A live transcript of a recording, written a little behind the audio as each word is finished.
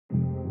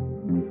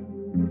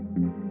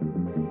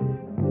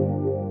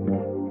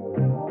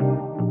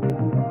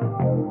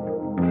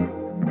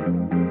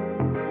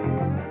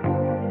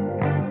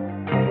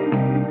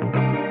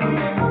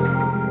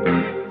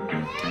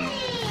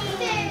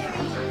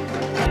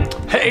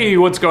Hey,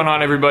 what's going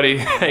on, everybody?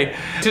 Hey,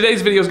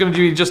 today's video is going to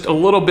be just a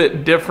little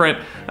bit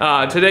different.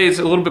 Today's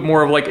a little bit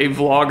more of like a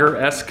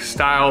vlogger-esque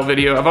style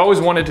video. I've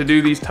always wanted to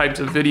do these types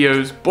of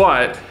videos,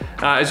 but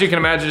as you can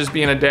imagine, just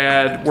being a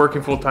dad,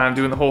 working full-time,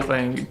 doing the whole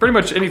thing, pretty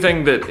much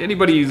anything that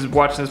anybody who's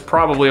watching this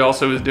probably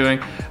also is doing,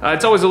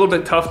 it's always a little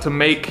bit tough to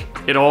make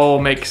it all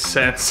make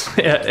sense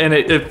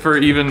and for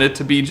even it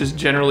to be just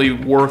generally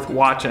worth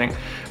watching.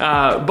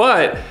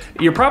 But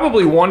you're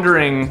probably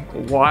wondering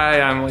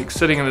why I'm like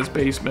sitting in this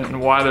basement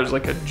and why there's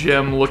like a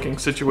gym looking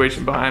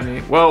situation behind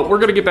me. Well, we're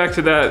gonna get back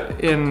to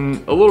that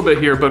in a little bit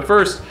here, but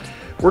first,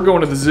 we're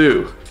going to the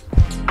zoo.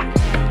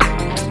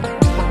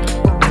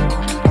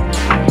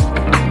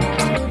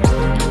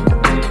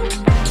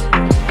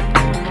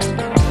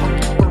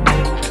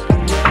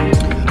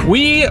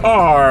 We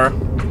are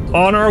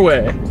on our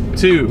way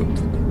to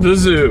the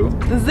zoo.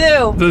 The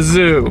zoo. The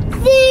zoo.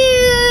 Zoo!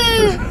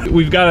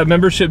 We've got a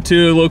membership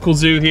to a local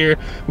zoo here.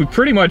 We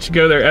pretty much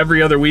go there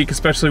every other week,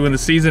 especially when the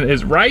season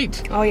is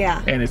right. Oh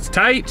yeah. And it's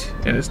tight,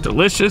 and it's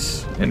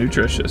delicious, and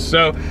nutritious.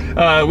 So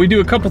we do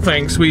a couple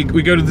things. We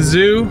go to the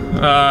zoo,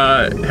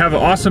 have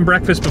an awesome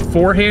breakfast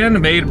beforehand,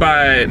 made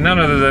by none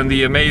other than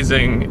the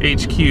amazing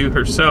HQ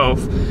herself.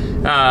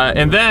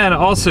 And then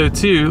also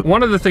too,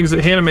 one of the things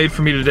that Hannah made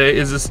for me today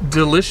is this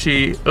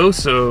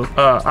delicioso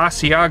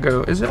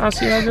Asiago. Is it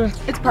Asiago?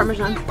 It's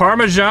Parmesan.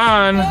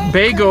 Parmesan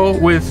bagel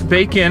with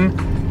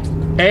bacon,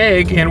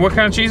 egg, and what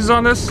kind of cheese is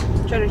on this?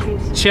 Cheddar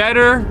cheese.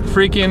 Cheddar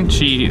freaking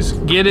cheese.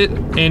 Get it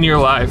in your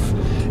life.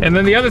 And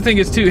then the other thing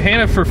is too,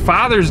 Hannah, for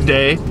Father's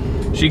Day,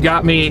 she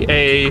got me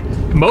a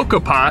mocha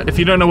pot. If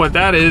you don't know what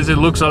that is, it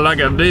looks like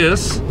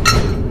this.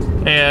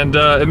 And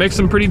it makes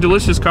some pretty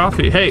delicious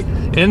coffee. Hey,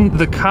 in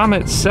the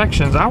comment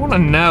sections, I wanna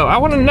know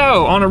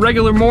on a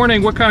regular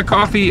morning, what kind of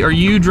coffee are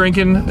you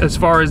drinking as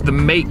far as the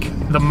make,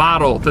 the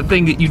model, the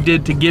thing that you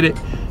did to get it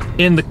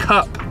in the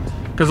cup?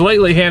 Because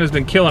lately Hannah's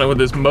been killing it with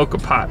this mocha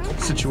pot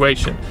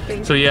situation.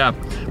 So yeah,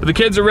 but the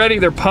kids are ready,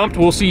 they're pumped.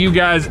 We'll see you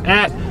guys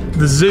at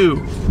the zoo.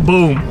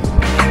 Boom.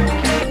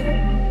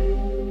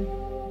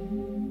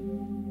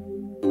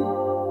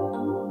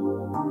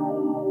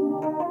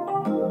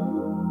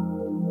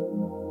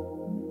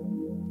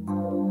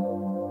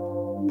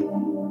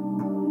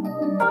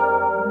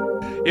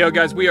 Yo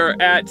guys, we are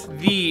at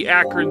the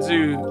Akron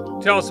Zoo.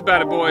 Tell us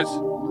about it, boys.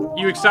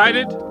 You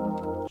excited?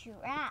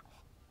 Giraffe.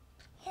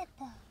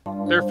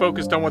 Hippo. They're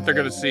focused on what they're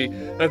gonna see.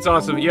 That's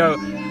awesome. Yo,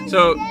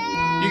 so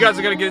you guys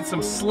are gonna get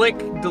some slick,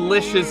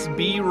 delicious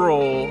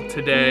B-roll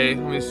today.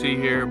 Let me see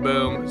here,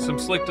 boom. Some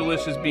slick,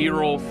 delicious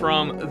B-roll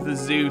from the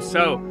zoo.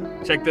 So,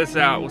 check this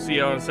out. We'll see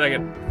y'all in a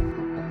second.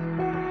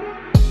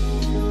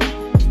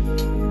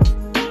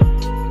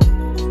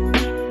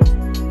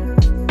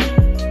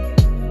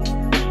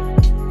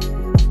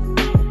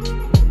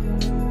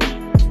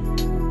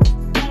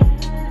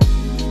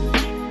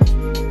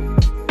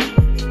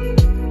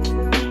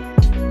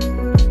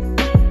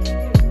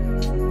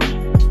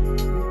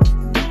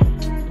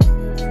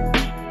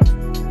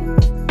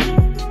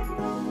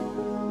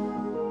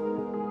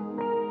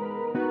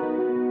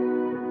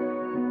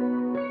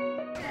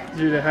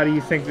 Judah, how do you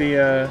think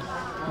the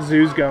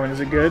zoo's going? Is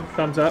it good?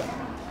 Thumbs up?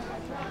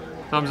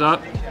 Thumbs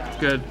up?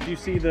 Good. Did you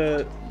see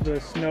the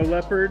snow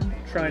leopard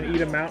try and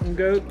eat a mountain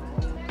goat?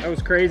 That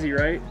was crazy,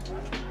 right?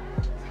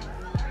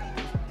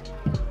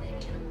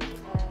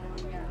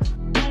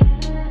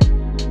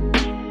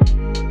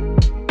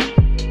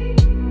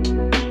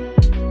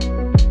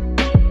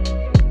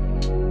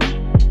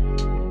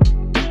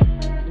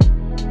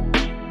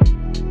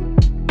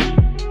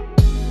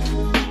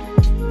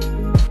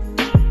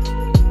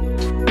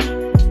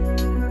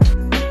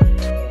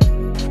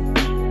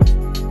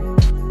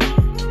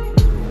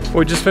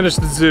 We just finished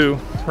the zoo,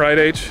 right,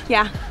 H?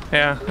 Yeah.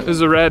 Yeah, it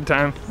was a rad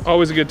time.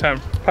 Always a good time.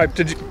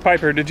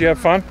 Piper, did you have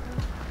fun?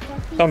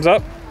 Thumbs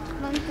up?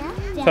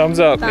 Thumbs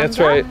up, that's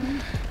right.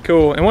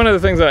 Cool, and one of the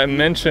things that I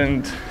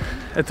mentioned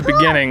at the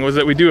beginning was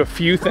that we do a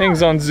few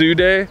things on Zoo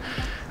Day.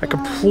 I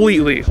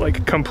completely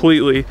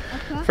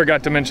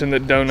forgot to mention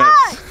that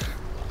donuts.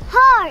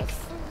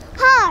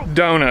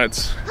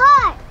 Donuts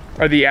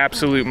are the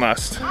absolute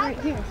must.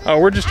 Oh,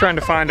 we're just trying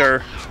to find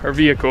our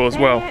vehicle as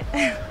well.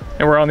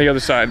 And we're on the other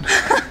side.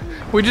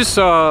 We just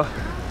saw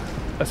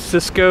a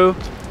Cisco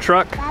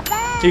truck.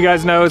 You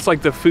guys know it's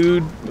like the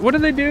food, what do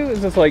they do?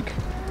 Is this like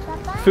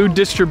food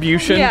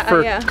distribution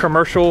for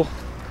commercial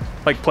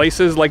like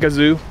places like a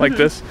zoo like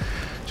this?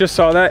 Just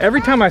saw that. Every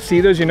time I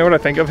see those, you know what I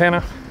think of,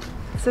 Hannah?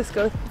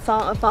 Cisco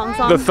thong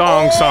song. The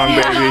thong song,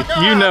 baby.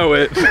 You know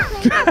it.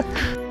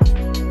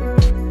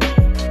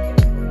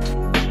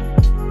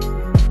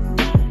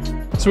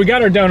 So we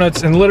got our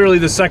donuts, and literally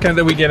the second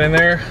that we get in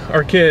there,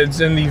 our kids,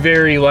 in the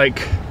very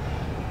like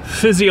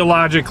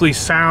physiologically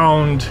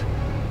sound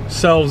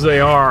selves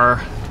they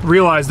are,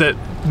 realize that,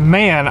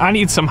 man, I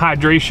need some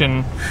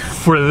hydration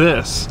for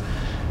this.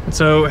 And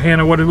so,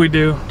 Hannah, what did we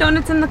do?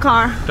 Donuts in the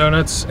car.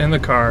 Donuts in the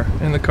car,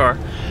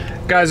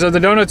 Guys, are the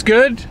donuts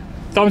good?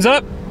 Thumbs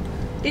up?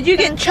 Did you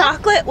get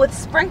chocolate with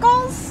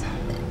sprinkles?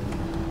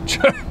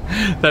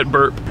 that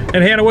burp.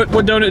 And Hannah, what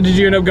donut did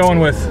you end up going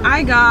with?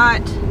 I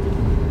got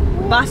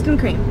Boston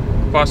cream.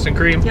 Boston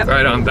cream? Yep.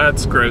 Right on.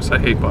 That's gross. I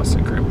hate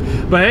Boston cream.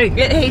 But hey.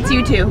 It hates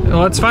you too.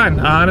 Well, that's fine.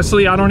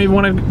 Honestly, I don't even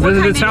want to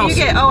visit its house. What kind did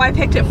you get? Oh, I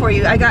picked it for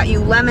you. I got you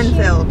lemon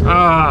filled.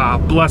 Ah,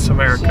 bless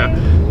America.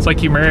 It's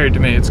like you married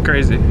to me. It's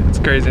crazy. It's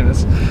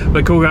craziness.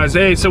 But cool, guys.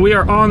 Hey, so we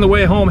are on the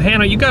way home.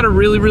 Hannah, you got a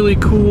really, really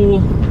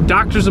cool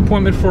doctor's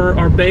appointment for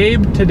our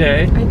babe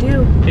today. I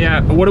do.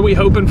 Yeah. What are we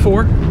hoping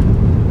for?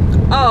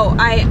 Oh,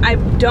 I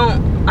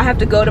have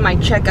to go to my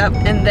checkup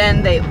and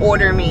then they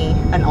order me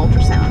an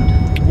ultrasound.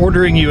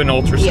 Ordering you an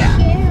ultrasound.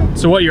 Yeah.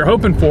 So what you're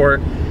hoping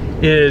for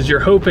is you're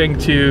hoping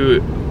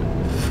to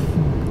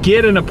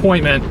get an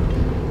appointment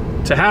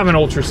to have an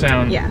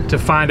ultrasound to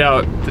find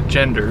out the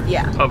gender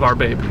of our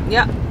baby.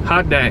 Yep.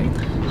 Hot dang.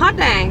 Hot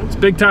dang. It's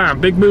big time,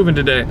 big moving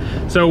today.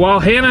 So while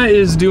Hannah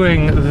is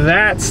doing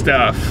that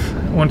stuff,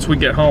 once we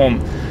get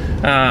home,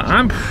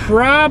 I'm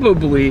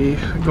probably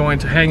going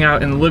to hang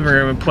out in the living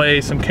room and play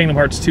some Kingdom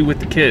Hearts 2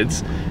 with the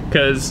kids.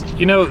 Because,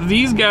 you know,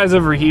 these guys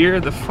over here,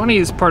 the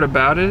funniest part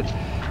about it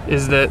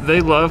is that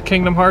they love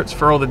Kingdom Hearts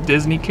for all the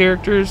Disney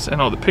characters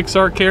and all the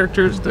Pixar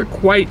characters. They're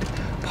quite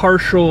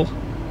partial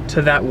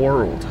to that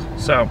world.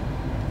 So,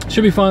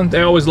 should be fun.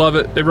 They always love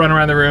it. They run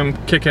around the room,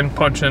 kicking,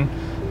 punching,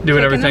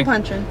 doing everything.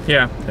 Punching.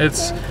 Yeah,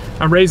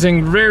 I'm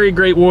raising very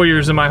great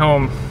warriors in my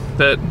home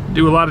that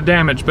do a lot of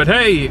damage, but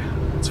hey,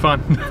 it's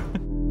fun.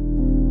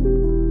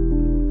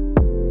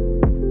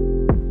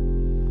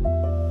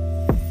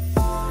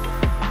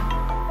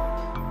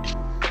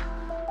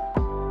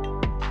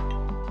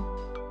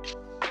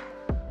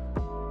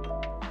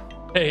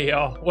 Hey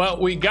y'all,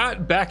 well, we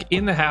got back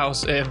in the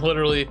house and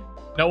literally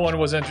no one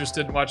was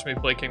interested in watching me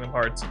play Kingdom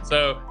Hearts.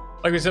 So,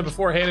 like we said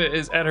before, Hannah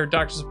is at her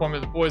doctor's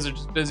appointment. The boys are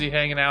just busy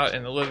hanging out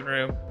in the living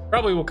room.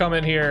 Probably will come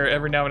in here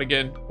every now and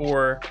again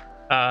for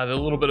the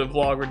little bit of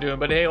vlog we're doing.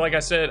 But hey, like I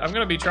said, I'm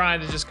gonna be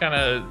trying to just kind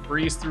of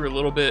breeze through a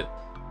little bit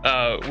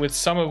with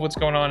some of what's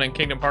going on in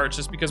Kingdom Hearts,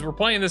 just because we're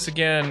playing this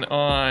again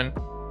on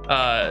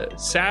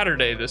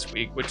Saturday this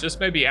week, which this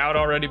may be out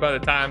already by the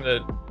time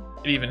that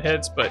it even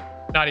hits, but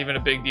not even a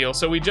big deal.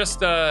 So we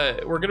just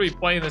we're gonna be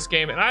playing this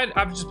game, and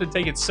I've just been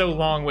taking so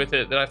long with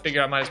it that I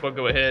figured I might as well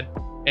go ahead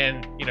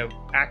and, you know,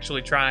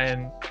 actually try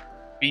and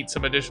beat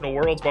some additional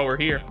worlds while we're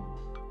here.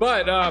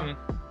 But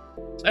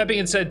that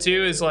being said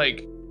too, is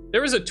like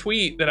there was a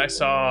tweet that I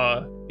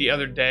saw the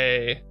other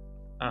day.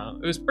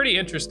 It was pretty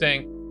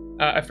interesting.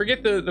 I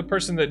forget the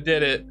person that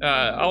did it.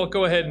 I'll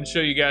go ahead and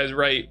show you guys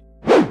right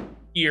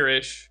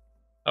here-ish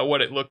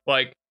what it looked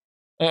like.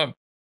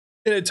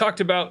 And it talked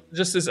about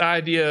just this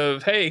idea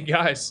of, hey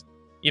guys,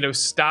 you know,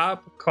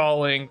 stop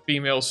calling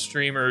female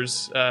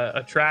streamers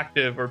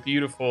attractive or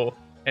beautiful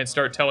and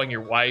start telling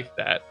your wife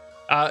that.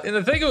 And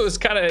the thing that was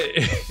kind of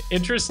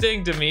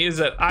interesting to me is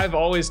that I've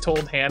always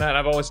told Hannah, and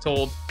I've always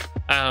told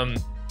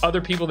other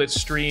people that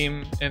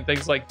stream and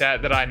things like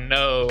that I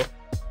know,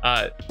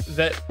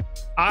 that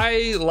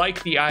I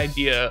like the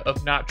idea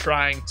of not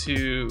trying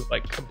to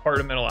like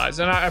compartmentalize.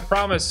 And I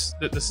promise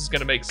that this is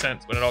going to make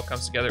sense when it all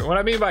comes together. What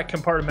I mean by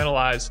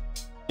compartmentalize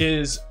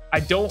is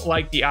I don't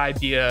like the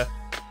idea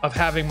of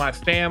having my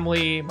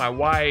family, my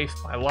wife,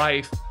 my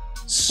life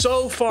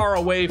so far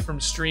away from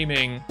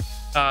streaming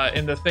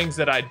and the things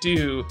that I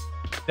do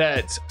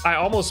that I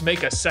almost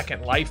make a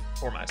second life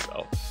for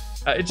myself.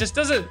 It just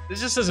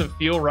doesn't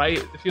feel right.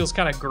 It feels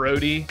kind of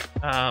grody.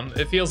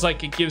 It feels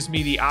like it gives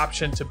me the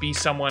option to be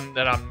someone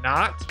that I'm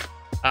not,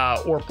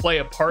 or play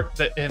a part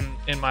that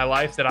in my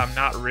life that I'm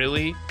not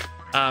really.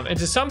 And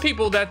to some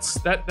people,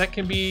 that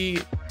can be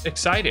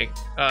exciting.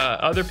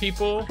 Other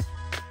people,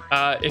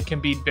 it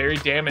can be very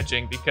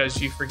damaging because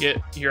you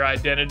forget your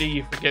identity,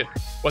 you forget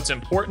what's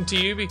important to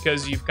you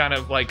because you've kind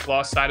of like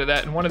lost sight of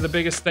that. And one of the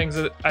biggest things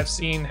that I've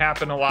seen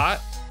happen a lot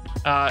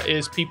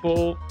is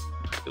people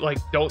like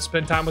don't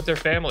spend time with their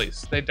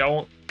families. They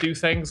don't do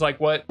things like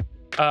what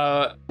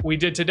we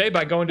did today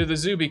by going to the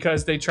zoo,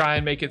 because they try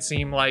and make it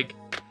seem like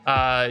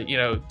you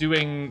know,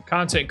 doing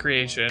content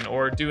creation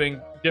or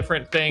doing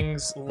different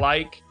things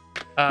like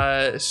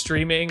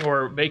streaming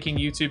or making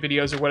YouTube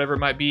videos or whatever it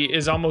might be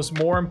is almost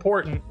more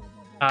important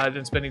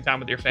than spending time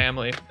with your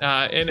family.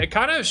 And it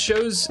kind of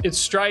shows its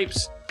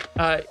stripes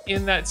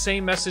in that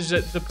same message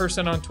that the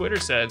person on Twitter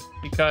said,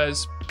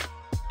 because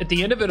at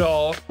the end of it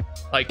all,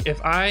 like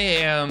if I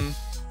am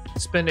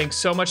spending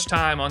so much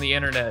time on the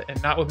internet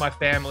and not with my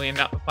family and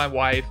not with my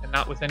wife and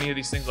not with any of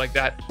these things like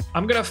that,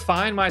 I'm gonna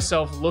find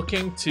myself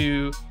looking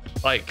to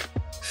like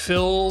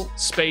fill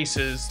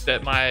spaces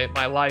that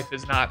my life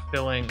is not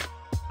filling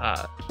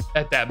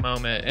at that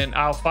moment. And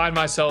I'll find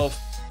myself,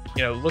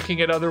 you know,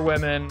 looking at other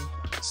women,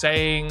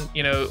 saying,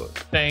 you know,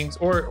 things,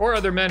 or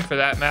other men for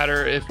that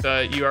matter, if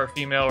you are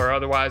female or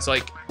otherwise.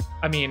 Like,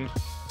 I mean,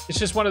 it's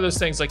just one of those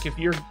things. Like if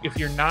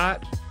you're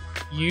not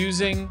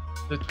using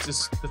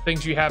the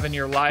things you have in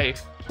your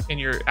life, in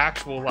your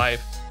actual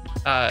life,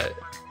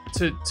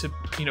 to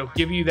you know,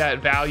 give you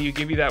that value,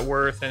 give you that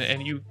worth,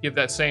 and you give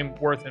that same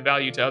worth and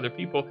value to other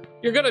people,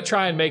 you're gonna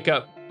try and make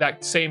up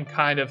that same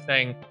kind of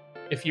thing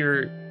if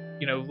you're,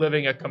 you know,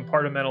 living a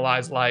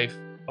compartmentalized life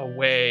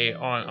away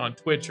on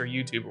Twitch or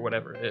YouTube or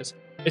whatever it is.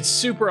 It's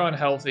super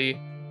unhealthy.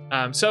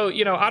 So,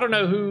 you know, I don't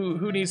know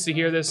who needs to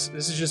hear this.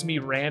 This is just me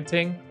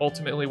ranting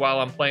ultimately while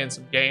I'm playing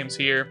some games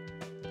here,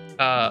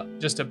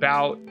 just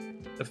about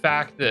the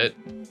fact that,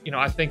 you know,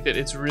 I think that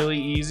it's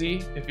really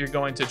easy if you're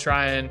going to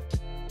try and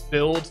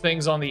build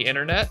things on the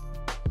internet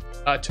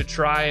to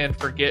try and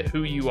forget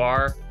who you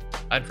are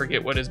and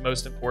forget what is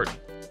most important.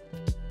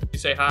 You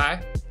say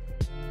hi.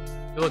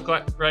 You look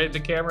right at the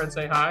camera and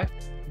say hi.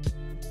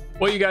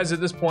 Well, you guys, at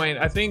this point,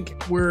 I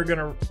think we're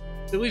gonna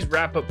at least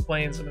wrap up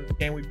playing some of the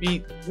game. We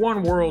beat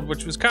one world,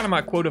 which was kind of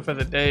my quota for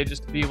the day,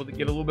 just to be able to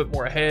get a little bit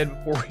more ahead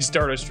before we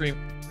start our stream.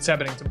 It's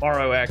happening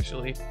tomorrow,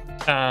 actually.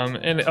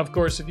 And of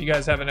course, if you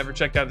guys haven't ever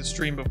checked out the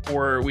stream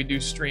before, we do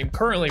stream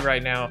currently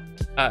right now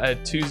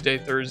at Tuesday,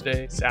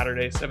 Thursday,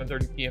 Saturday,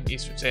 7:30 p.m.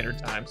 Eastern Standard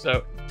Time.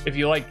 So if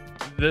you like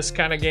this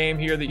kind of game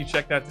here that you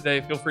checked out today,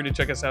 feel free to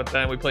check us out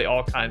then. We play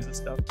all kinds of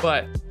stuff.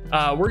 But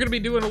we're going to be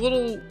doing a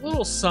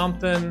little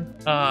something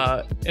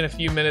in a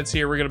few minutes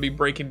here. We're going to be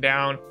breaking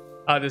down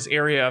this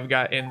area I've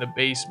got in the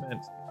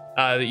basement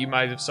that you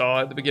might have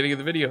saw at the beginning of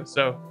the video.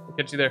 So we'll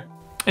catch you there.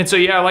 And so,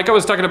 yeah, like I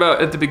was talking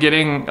about at the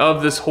beginning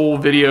of this whole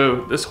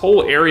video, this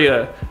whole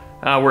area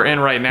we're in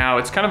right now,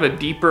 it's kind of a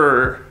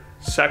deeper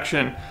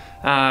section.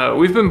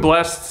 We've been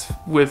blessed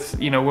with,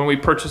 you know, when we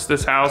purchased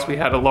this house, we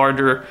had a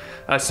larger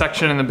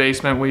section in the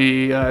basement.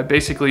 We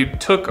basically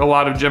took a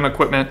lot of gym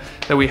equipment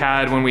that we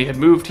had when we had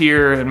moved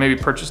here and maybe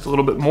purchased a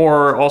little bit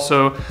more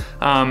also,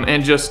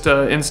 and just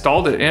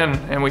installed it in,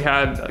 and we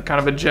had kind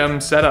of a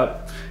gym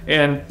setup.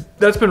 And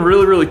that's been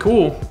really, really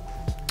cool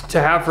to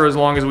have for as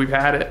long as we've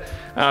had it.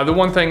 The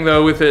one thing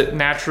though with it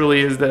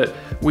naturally is that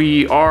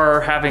we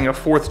are having a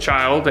fourth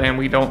child and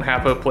we don't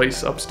have a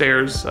place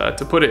upstairs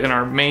to put it in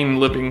our main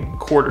living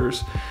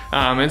quarters.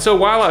 And so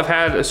while I've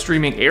had a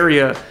streaming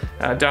area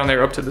down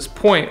there up to this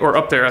point, or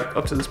up there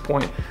up to this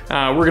point,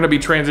 we're gonna be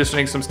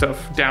transitioning some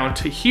stuff down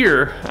to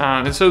here.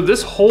 And so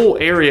this whole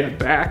area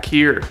back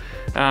here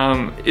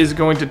is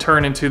going to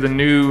turn into the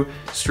new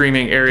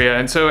streaming area.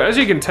 And so as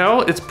you can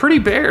tell, it's pretty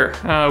bare.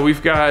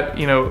 We've got,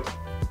 you know,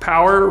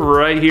 power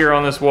right here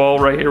on this wall,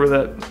 right here where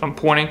that I'm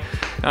pointing.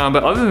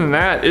 But other than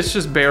that, it's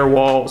just bare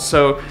walls.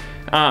 So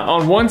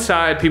on one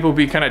side, people will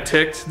be kind of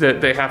ticked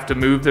that they have to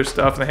move their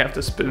stuff and they have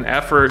to spend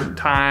effort and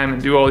time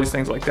and do all these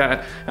things like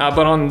that.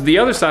 But on the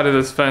other side of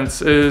this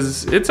fence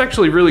it's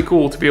actually really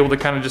cool to be able to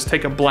kind of just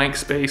take a blank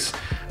space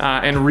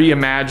and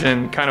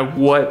reimagine kind of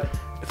what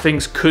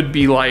things could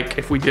be like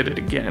if we did it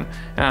again.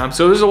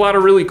 So there's a lot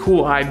of really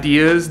cool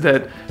ideas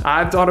that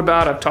I've thought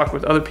about, I've talked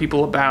with other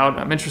people about.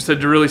 I'm interested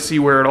to really see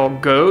where it all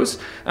goes.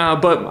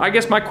 But I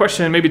guess my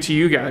question maybe to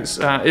you guys,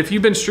 if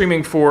you've been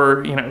streaming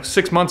for, you know,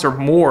 6 months or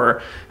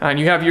more and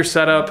you have your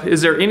setup,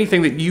 is there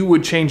anything that you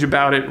would change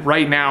about it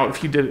right now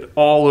if you did it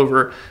all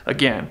over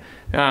again?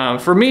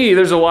 For me,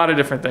 there's a lot of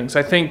different things.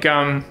 I think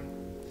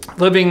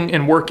living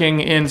and working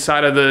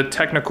inside of the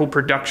technical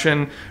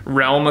production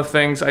realm of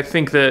things, I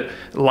think that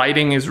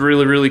lighting is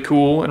really, really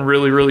cool and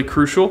really, really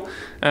crucial.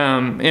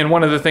 And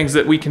one of the things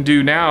that we can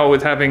do now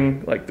with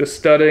having like the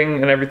studding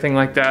and everything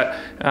like that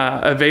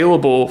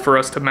available for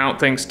us to mount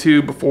things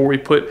to before we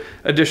put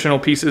additional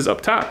pieces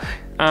up top,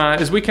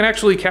 is we can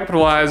actually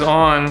capitalize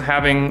on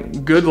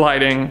having good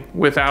lighting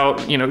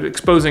without, you know,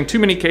 exposing too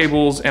many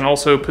cables and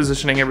also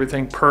positioning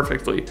everything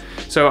perfectly.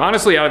 So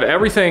honestly, out of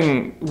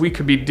everything we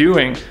could be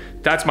doing,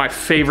 that's my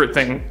favorite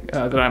thing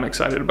that I'm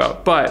excited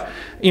about. But,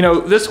 you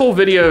know, this whole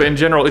video in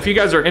general, if you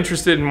guys are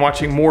interested in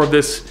watching more of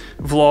this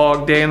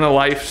vlog, day in the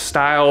life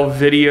style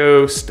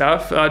video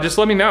stuff, just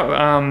let me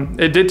know.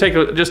 It did take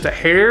just a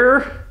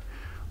hair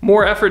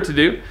more effort to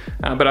do,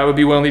 but I would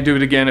be willing to do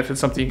it again if it's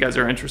something you guys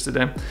are interested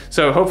in.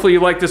 So hopefully you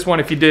liked this one.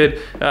 If you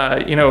did,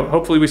 you know,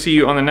 hopefully we see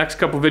you on the next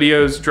couple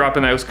videos,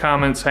 dropping those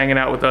comments, hanging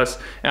out with us,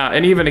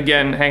 and even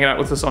again, hanging out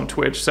with us on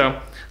Twitch. So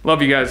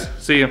love you guys.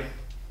 See you.